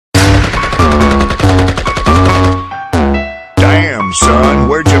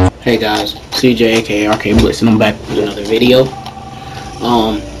Hey guys, CJ aka Arcade Blitz, and I'm back with another video.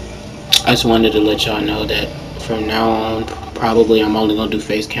 I just wanted to let y'all know that from now on, probably I'm only gonna do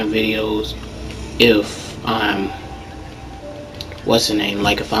face cam videos if I'm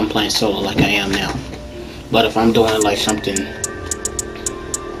like if I'm playing solo like I am now. But if I'm doing like something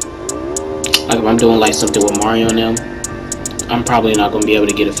with Mario and them, I'm probably not gonna be able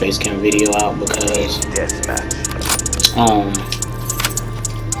to get a face cam video out because because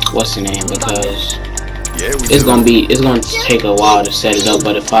it's gonna take a while to set it up.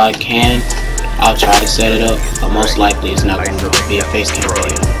 But if I can, I'll try to set it up, but most likely it's not gonna be a face cam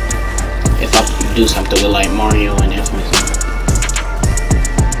video if I do something with like Mario and Infamous.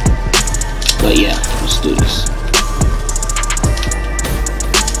 But yeah, let's do this.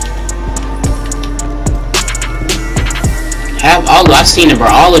 I seen it, bro.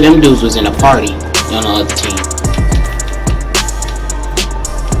 All of them dudes was in a party on the other team.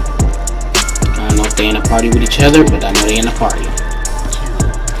 I don't know if they in a party with each other, but I know they in a party.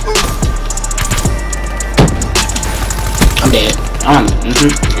 I'm dead.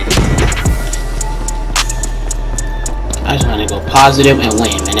 I just want to go positive and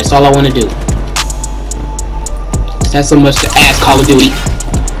win, man. That's all I want to do. It's not so much to ask Call of Duty.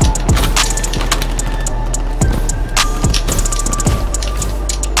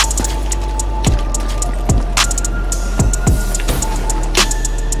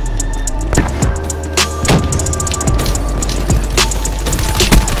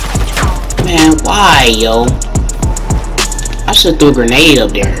 Man, why, yo? I should throw a grenade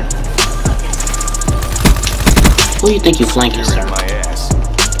up there. Who do you think you flanking, sir? My ass.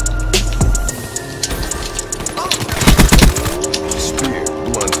 Spear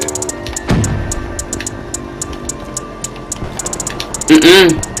blunted.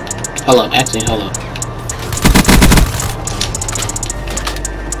 Hold up, actually, hold up.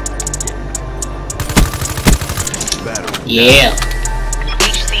 Battery. Yeah.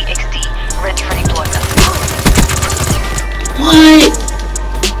 Ready for deployment. What?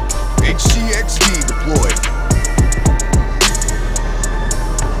 HCXD deployed.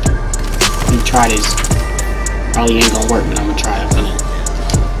 Let me try this. Probably ain't gonna work, but I'm gonna try it for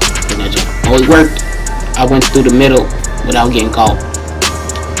that jump. Oh, it worked. I went through the middle without getting caught.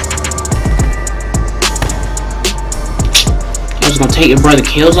 I was gonna take your brother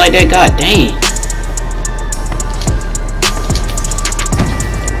kills like that? God dang.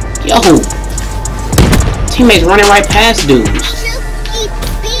 Yo, teammates running right past dudes.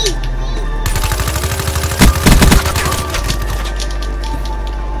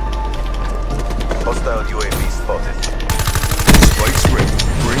 Hostile UAV spotted. Spikes ready.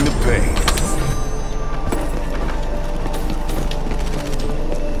 Bring the pain.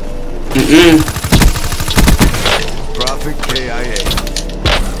 Profit KIA.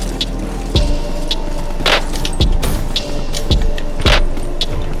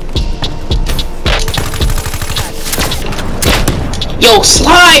 Yo,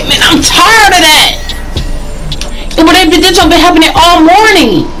 slide, man, I'm tired of that. And what this has been happening all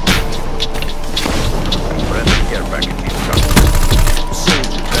morning. Care package is coming.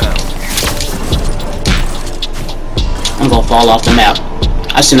 Soldier down. I'm gonna fall off the map.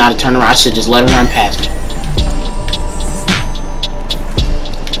 I should not have turned around. I should just let him run past me.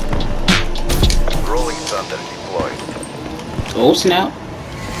 Rolling thunder deployed. Oh snap.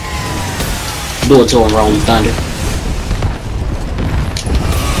 Do it to him, Rolling Thunder.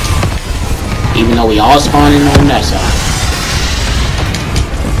 Even though we all spawning on that side.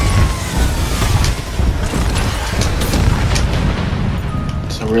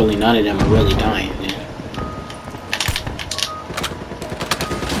 So really none of them are really dying, man.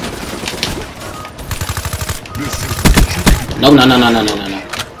 No.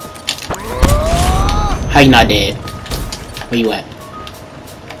 How you not dead? Where you at?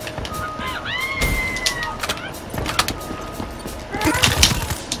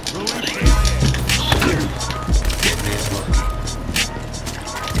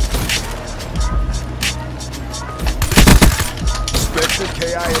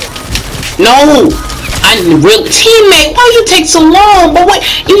 No! I really teammate, why you take so long? But what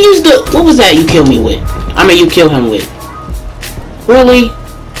you used the what was that you killed me with? I mean you killed him with. Really?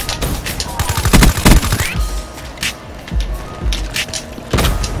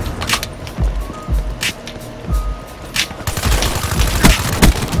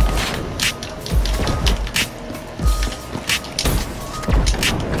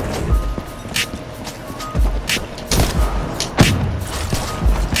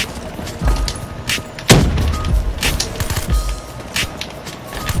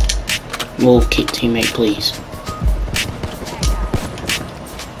 Move, teammate, please.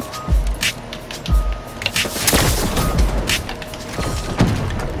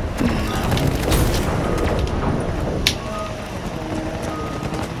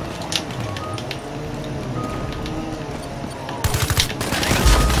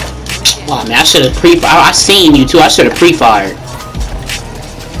 Oh man, I should have I seen you too. I should have pre-fired.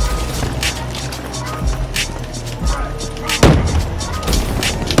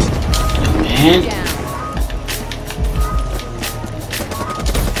 Oh, man.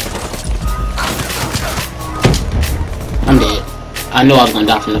 I'm dead. I knew I was gonna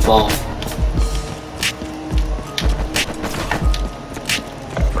die from the fall.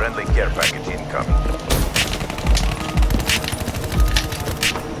 Friendly care package incoming.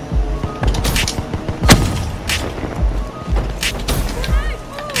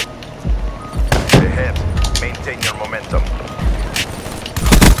 Ahead. Maintain your momentum.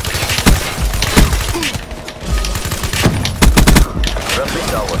 Friendly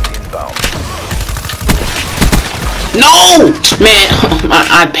tower inbound. No! Man,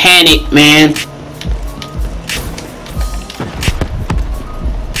 I panicked, man.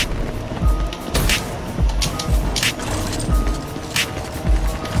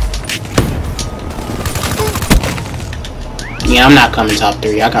 Yeah, I'm not coming top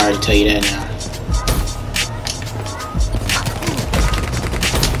 3. I can already tell you that now.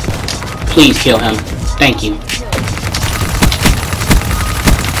 Please kill him. Thank you.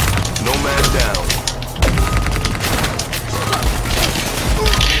 No man down.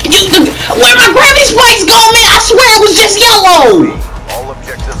 Where my gravity spikes go, man? I swear it was just yellow. All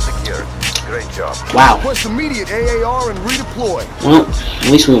objectives secured. Great job. Wow. Request immediate AAR and redeploy. Well, at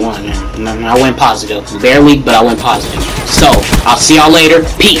least we won, man. I went positive. Barely, but I went positive. So, I'll see y'all later.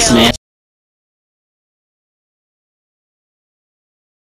 Peace, man.